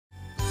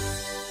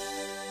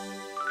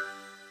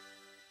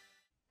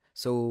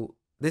So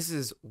this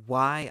is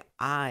why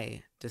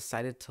I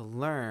decided to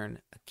learn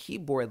a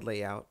keyboard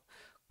layout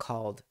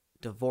called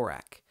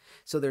Dvorak.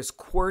 So there's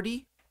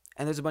QWERTY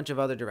and there's a bunch of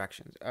other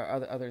directions,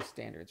 other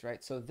standards,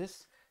 right? So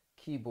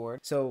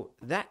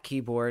that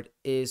keyboard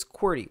is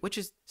QWERTY, which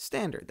is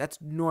standard.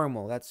 That's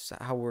normal. That's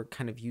how we're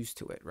kind of used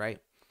to it, right?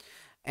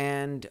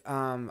 And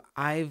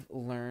I've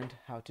learned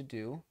how to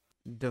do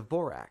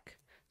Dvorak.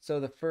 So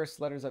the first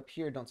letters up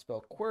here don't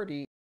spell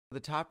QWERTY. The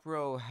top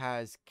row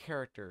has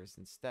characters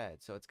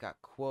instead. So it's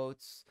got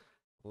quotes,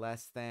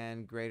 less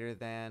than, greater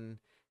than,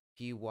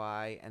 py,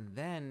 and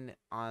then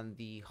on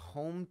the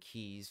home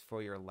keys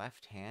for your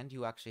left hand,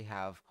 you actually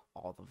have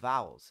all the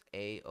vowels,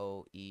 A,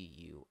 O, E,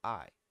 U,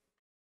 I.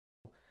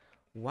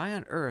 Why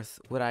on earth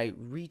would I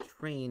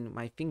retrain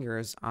my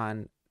fingers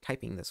on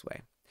typing this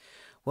way?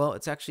 Well,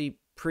 it's actually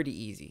pretty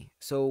easy.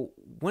 So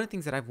one of the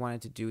things that I've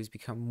wanted to do is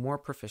become more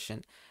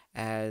proficient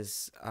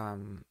as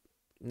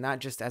not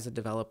just as a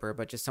developer,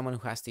 but just someone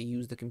who has to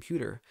use the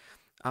computer.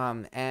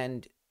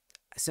 And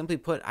simply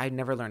put, I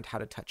never learned how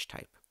to touch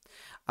type.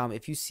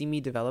 If you see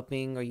me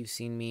developing or you've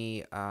seen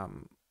me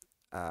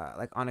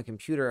like on a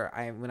computer,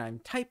 when I'm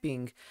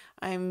typing,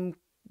 I'm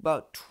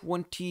about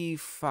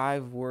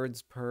 25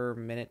 words per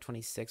minute,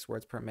 26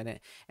 words per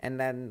minute,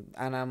 and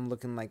I'm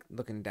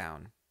looking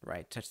down,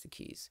 right? Touch the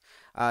keys.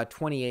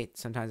 28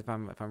 sometimes if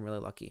I'm really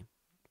lucky.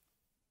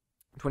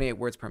 28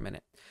 words per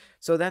minute.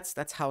 So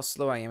that's how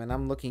slow I am, and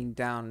I'm looking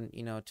down,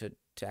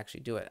 to actually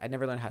do it. I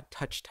never learned how to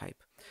touch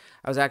type.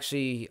 I was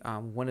actually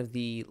one of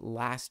the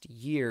last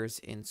years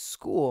in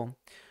school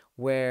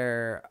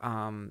where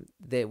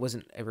there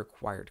wasn't a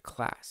required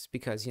class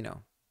because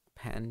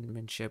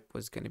penmanship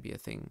was going to be a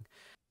thing.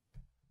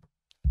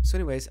 So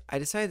anyways, I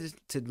decided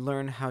to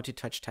learn how to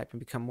touch type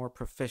and become more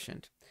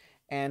proficient.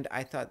 And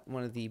I thought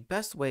one of the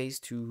best ways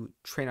to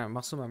train our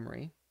muscle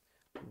memory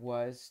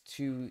was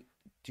to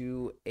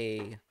do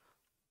a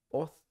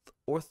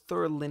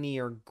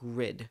ortholinear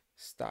grid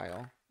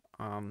style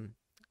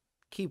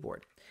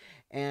keyboard.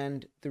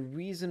 And the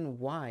reason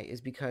why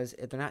is because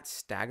they're not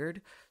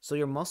staggered, so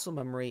your muscle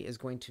memory is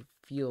going to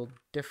feel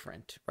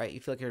different, right? You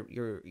feel like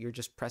you're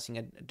just pressing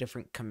a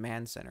different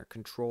command center,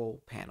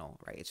 control panel,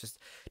 right? It's just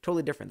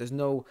totally different. There's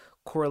no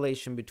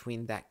correlation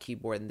between that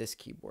keyboard and this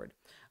keyboard.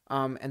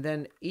 And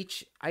then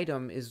each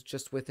item is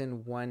just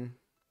within one,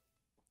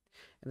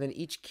 and then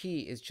each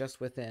key is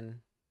just within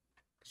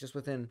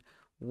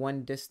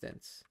one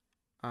distance,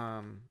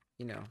 And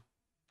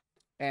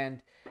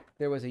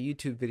there was a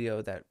YouTube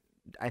video that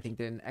I think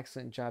did an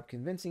excellent job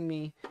convincing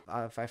me.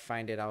 If I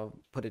find it, I'll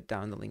put it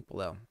down in the link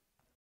below.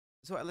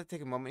 So I'd like to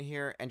take a moment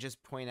here and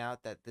just point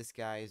out that this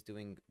guy is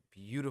doing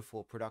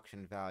beautiful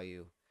production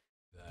value.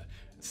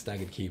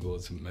 Staggered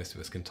keyboards, most of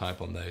us can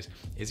type on those.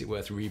 Is it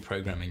worth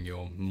reprogramming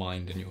your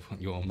mind and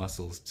your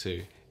muscles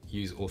to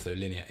use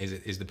ortholinear?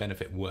 Is the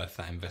benefit worth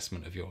that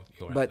investment of your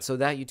effort? But so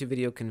that YouTube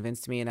video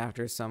convinced me, and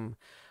after some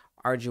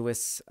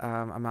arduous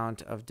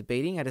amount of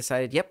debating, I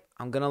decided, yep,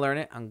 I'm gonna learn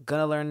it. I'm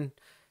gonna learn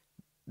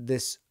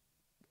this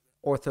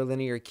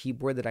ortholinear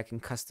keyboard that I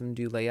can custom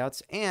do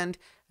layouts, and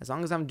as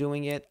long as I'm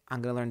doing it,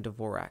 I'm gonna learn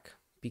Dvorak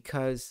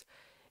because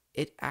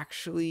it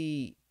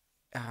actually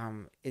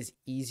is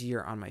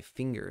easier on my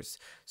fingers.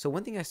 So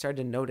one thing I started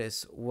to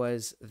notice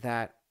was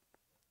that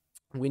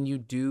when you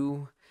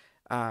do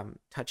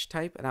touch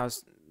type, and I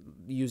was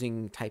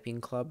using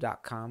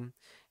typingclub.com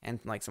and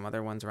like some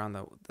other ones around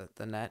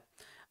the net,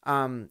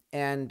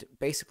 and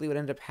basically what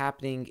ended up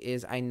happening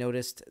is I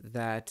noticed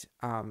that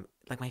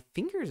like my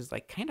fingers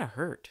like kind of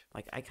hurt.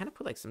 Like I kind of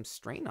put like some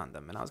strain on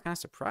them, and I was kind of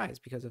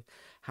surprised because of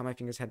how my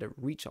fingers had to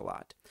reach a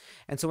lot.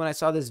 And so when I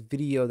saw this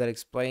video that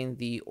explained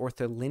the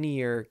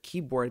ortholinear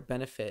keyboard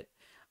benefit,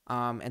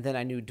 and then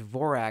I knew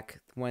Dvorak,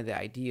 one of the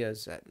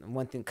ideas,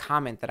 one thing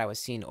comment that I was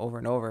seeing over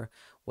and over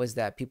was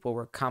that people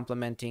were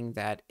complimenting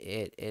that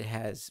it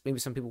has, maybe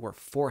some people were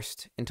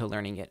forced into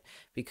learning it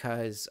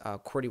because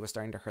QWERTY was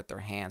starting to hurt their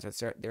hands,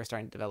 or they're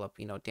starting to develop,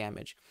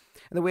 damage.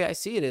 And the way I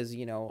see it is,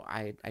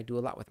 I do a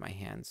lot with my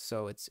hands,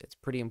 so it's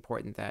pretty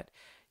important that,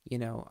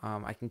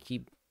 I can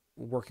keep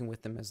working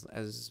with them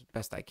as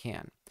best I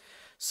can.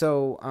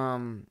 So,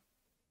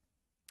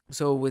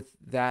 so with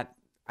that,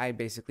 I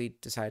basically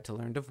decided to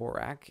learn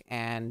Dvorak,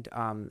 and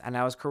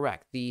I was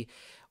correct. The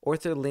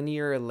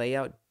ortholinear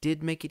layout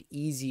did make it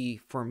easy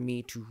for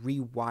me to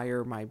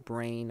rewire my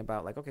brain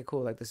about like, okay,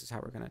 cool, like this is how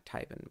we're gonna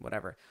type and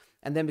whatever.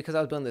 And then because I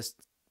was building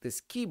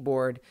this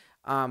keyboard,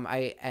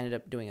 I ended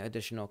up doing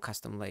additional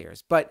custom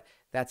layers, but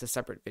that's a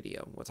separate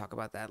video. We'll talk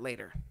about that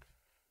later.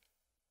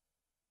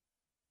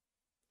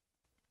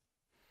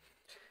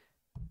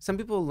 Some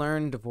people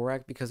learn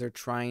Dvorak because they're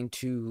trying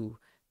to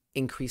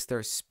increase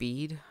their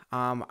speed.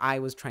 I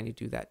was trying to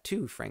do that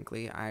too,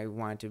 frankly. I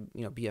wanted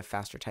to, be a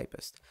faster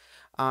typist.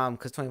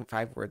 Because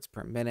 25 words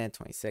per minute,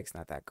 26,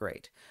 not that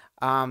great.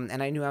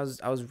 And I knew I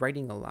was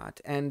writing a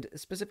lot. And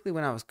specifically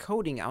when I was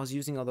coding, I was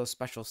using all those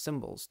special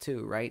symbols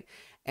too, right?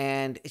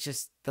 And it's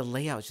just, the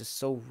layout is just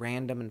so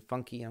random and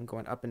funky. I'm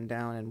going up and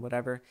down and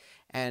whatever.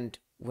 And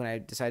when I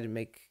decided to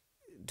make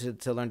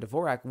to learn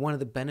Dvorak, one of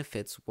the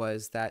benefits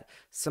was that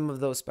some of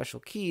those special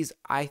keys,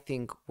 I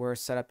think, were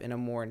set up in a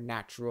more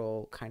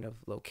natural kind of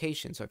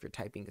location. So if you're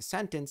typing a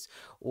sentence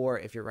or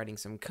if you're writing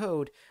some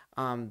code,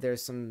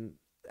 there's some,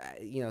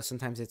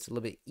 sometimes it's a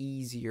little bit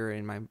easier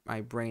in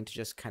my brain to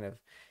just kind of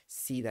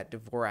see that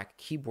Dvorak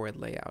keyboard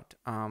layout,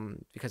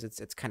 because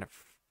it's kind of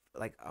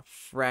like a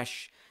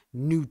fresh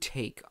new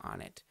take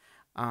on it.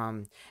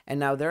 And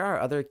now there are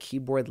other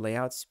keyboard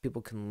layouts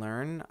people can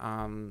learn.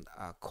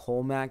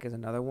 Colmac is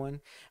another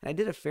one. And I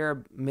did a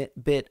fair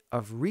bit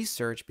of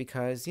research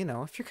because,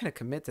 if you're going to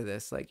commit to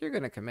this, like, you're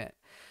going to commit.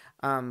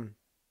 And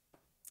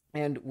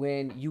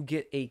when you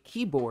get a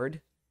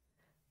keyboard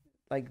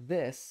like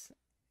this,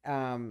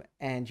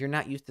 and you're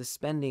not used to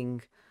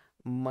spending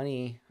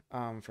money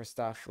for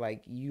stuff,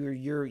 like,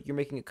 you're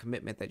making a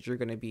commitment that you're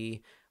going to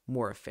be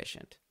more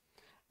efficient.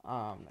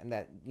 And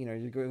that,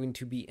 you're going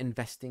to be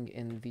investing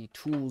in the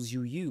tools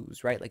you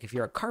use, right? Like if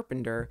you're a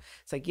carpenter,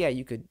 it's like, yeah,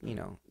 you could,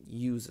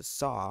 use a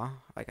saw,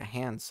 like a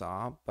hand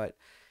saw, but,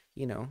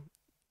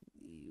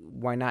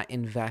 why not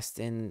invest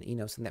in,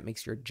 something that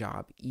makes your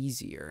job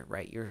easier,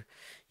 right?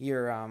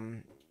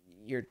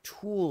 Your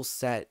tool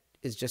set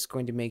is just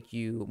going to make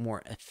you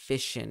more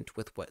efficient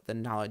with what the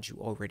knowledge you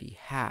already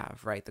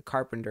have, right? The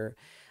carpenter,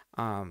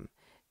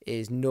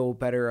 is no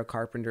better a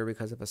carpenter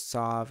because of a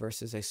saw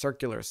versus a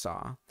circular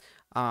saw.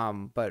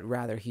 But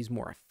rather he's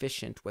more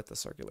efficient with the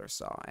circular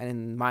saw. And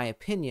in my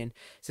opinion,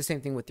 it's the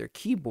same thing with your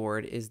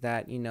keyboard, is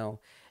that,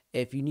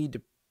 if you need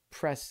to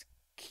press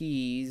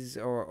keys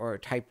or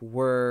type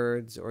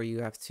words, or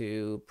you have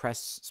to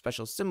press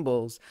special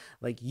symbols,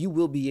 like, you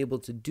will be able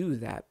to do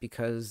that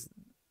because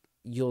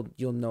you'll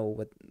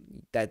know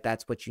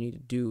that's what you need to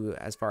do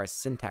as far as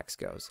syntax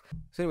goes.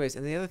 So anyways,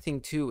 and the other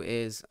thing too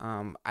is,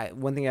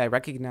 one thing I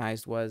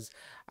recognized was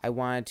I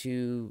wanted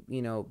to,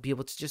 be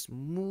able to just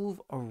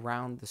move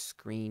around the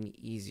screen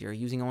easier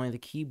using only the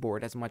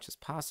keyboard as much as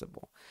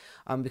possible,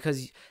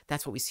 because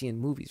that's what we see in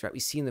movies, right? We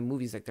see in the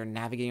movies, like, they're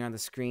navigating on the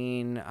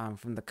screen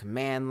from the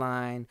command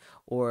line,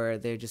 or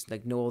they're just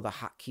like know all the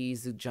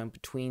hotkeys to jump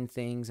between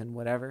things and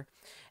whatever.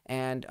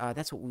 And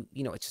that's what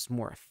it's just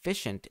more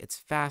efficient. It's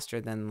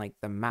faster than like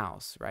the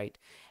mouse, right?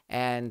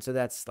 And so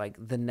that's like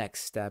the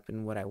next step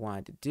in what I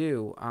wanted to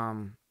do.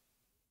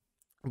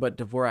 But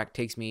Dvorak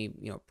takes me,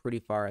 pretty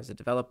far as a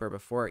developer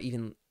before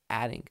even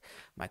adding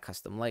my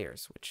custom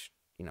layers, which,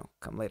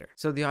 come later.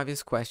 So the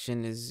obvious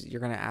question is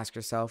you're going to ask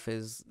yourself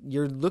is,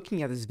 you're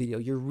looking at this video,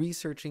 you're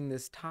researching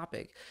this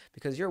topic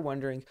because you're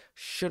wondering,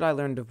 should I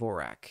learn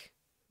Dvorak?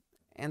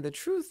 And the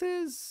truth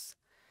is,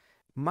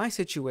 my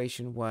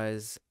situation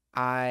was,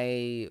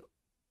 I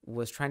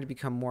was trying to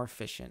become more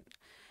efficient,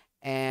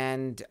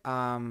 and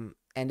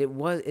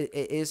it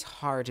is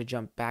hard to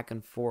jump back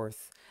and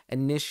forth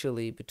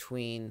initially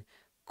between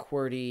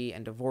QWERTY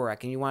and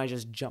Dvorak, and you want to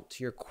just jump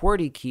to your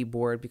QWERTY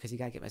keyboard because you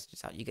gotta get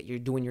messages out. You're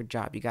doing your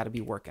job. You gotta be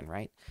working,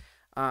 right?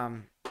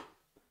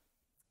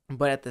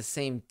 But at the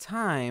same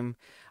time,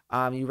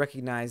 you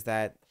recognize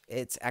that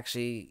it's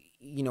actually,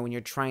 when you're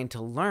trying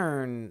to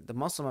learn the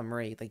muscle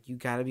memory, like, you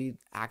gotta be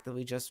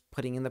actively just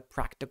putting in the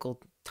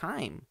practical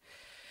time.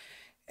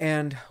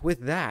 And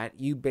with that,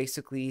 you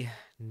basically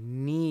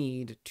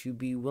need to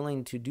be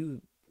willing to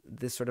do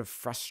this sort of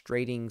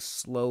frustrating,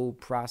 slow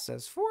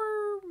process for,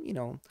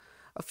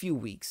 a few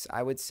weeks.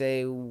 I would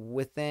say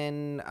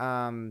within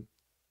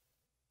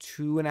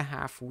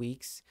 2.5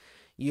 weeks,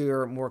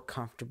 you're more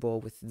comfortable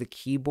with the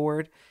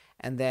keyboard.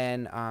 And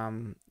then,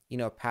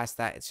 past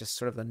that, it's just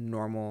sort of the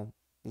normal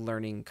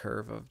learning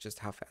curve of just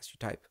how fast you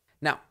type.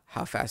 Now,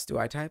 how fast do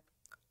I type?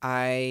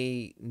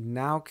 I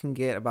now can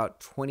get about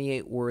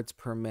 28 words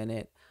per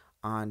minute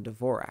on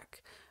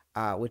Dvorak,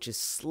 which is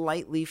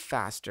slightly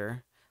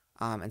faster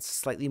and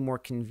slightly more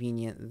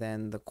convenient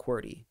than the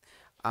QWERTY.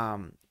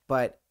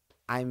 But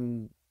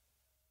I'm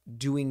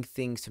doing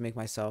things to make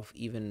myself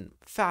even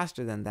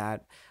faster than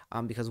that,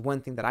 because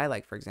one thing that I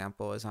like, for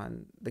example, is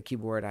on the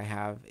keyboard I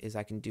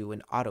can do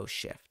an auto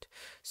shift.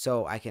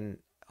 So I can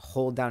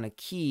hold down a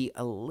key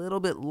a little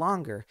bit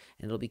longer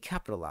and it'll be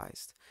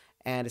capitalized.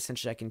 And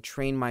essentially I can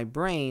train my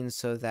brain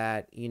so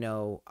that,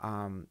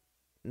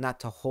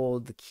 not to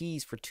hold the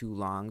keys for too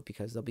long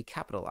because they'll be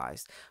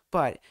capitalized.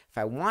 But if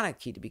I want a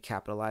key to be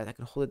capitalized, I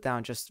can hold it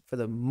down just for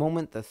the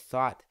moment, the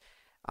thought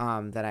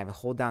that I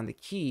hold down the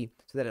key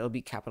so that it'll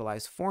be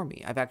capitalized for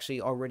me. I've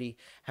actually already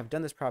have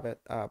done this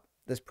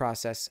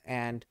process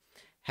and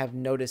have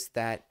noticed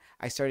that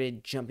I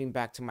started jumping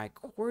back to my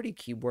QWERTY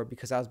keyboard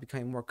because I was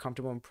becoming more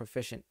comfortable and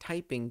proficient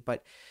typing,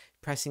 but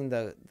pressing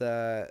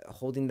the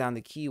holding down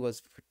the key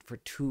was for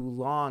too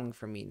long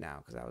for me now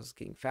because I was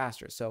getting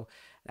faster. So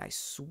I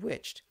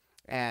switched,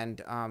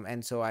 and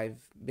so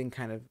I've been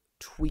kind of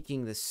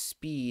tweaking the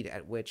speed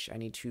at which I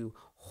need to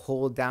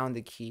hold down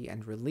the key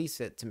and release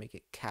it to make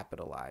it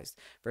capitalized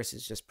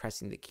versus just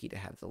pressing the key to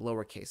have the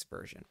lowercase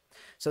version.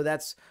 So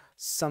that's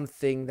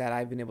something that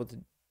I've been able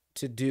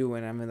to do,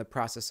 and I'm in the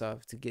process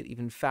of, to get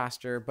even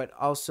faster, but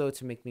also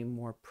to make me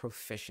more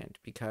proficient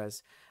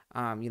because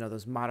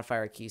those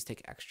modifier keys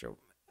take extra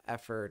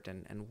effort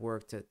and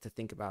work to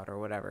think about or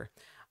whatever.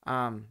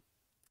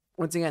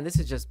 once again, this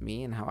is just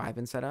me and how I've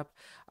been set up.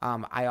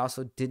 I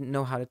also didn't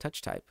know how to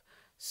touch type.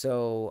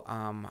 So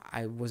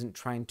I wasn't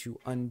trying to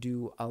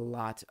undo a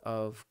lot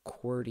of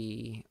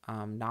QWERTY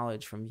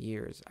knowledge from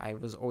years. I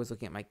was always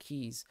looking at my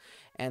keys.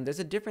 And there's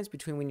a difference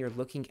between when you're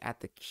looking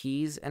at the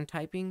keys and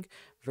typing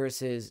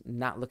versus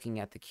not looking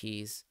at the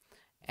keys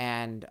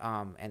and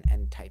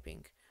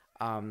typing.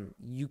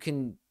 You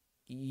can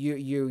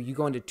you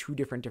go into two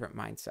different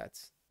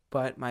mindsets.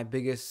 But my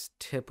biggest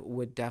tip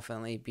would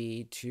definitely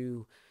be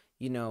to,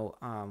 you know,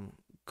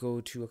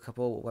 go to a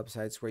couple of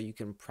websites where you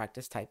can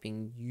practice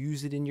typing,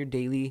 use it in your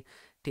daily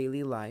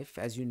life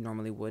as you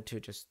normally would,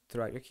 to just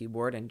throw out your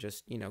keyboard and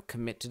just, you know,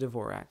 commit to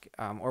Dvorak,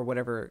 or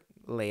whatever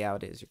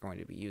layout is you're going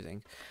to be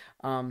using.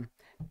 Um,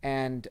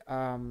 and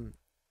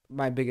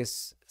My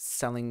biggest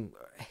selling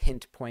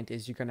hint point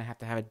is you're going to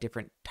have a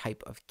different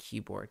type of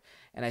keyboard.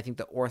 And I think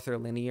the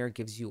ortholinear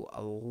gives you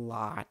a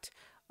lot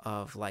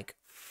of like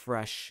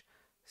fresh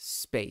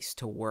space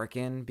to work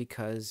in,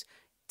 because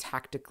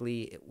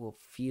tactically it will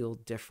feel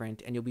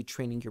different, and you'll be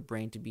training your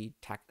brain to be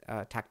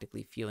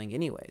tactically feeling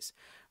anyways,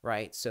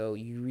 right? So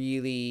you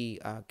really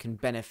can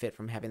benefit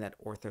from having that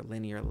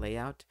ortholinear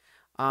layout.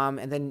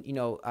 And then, you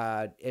know,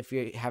 if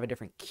you have a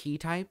different key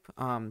type,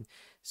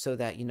 so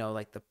that, you know,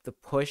 like the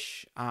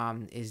push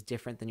is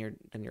different than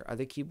your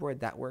other keyboard,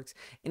 that works.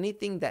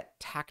 Anything that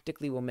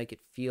tactically will make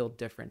it feel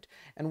different.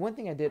 And one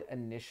thing I did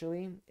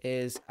initially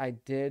is I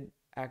did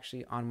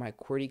actually on my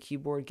QWERTY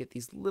keyboard get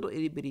these little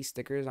itty bitty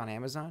stickers on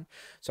Amazon,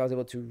 so I was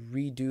able to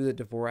redo the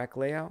Dvorak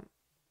layout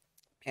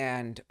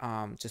and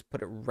just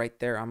put it right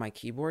there on my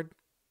keyboard.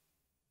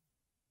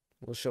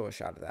 We'll show a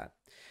shot of that.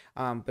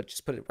 But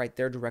just put it right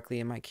there directly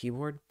in my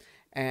keyboard.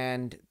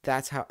 And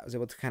that's how I was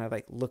able to kind of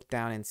like look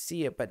down and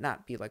see it, but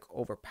not be like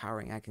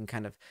overpowering. I can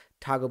kind of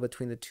toggle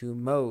between the two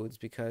modes,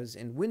 because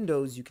in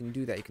Windows you can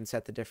do that. You can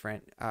set the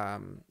different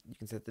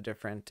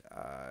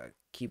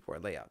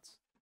keyboard layouts.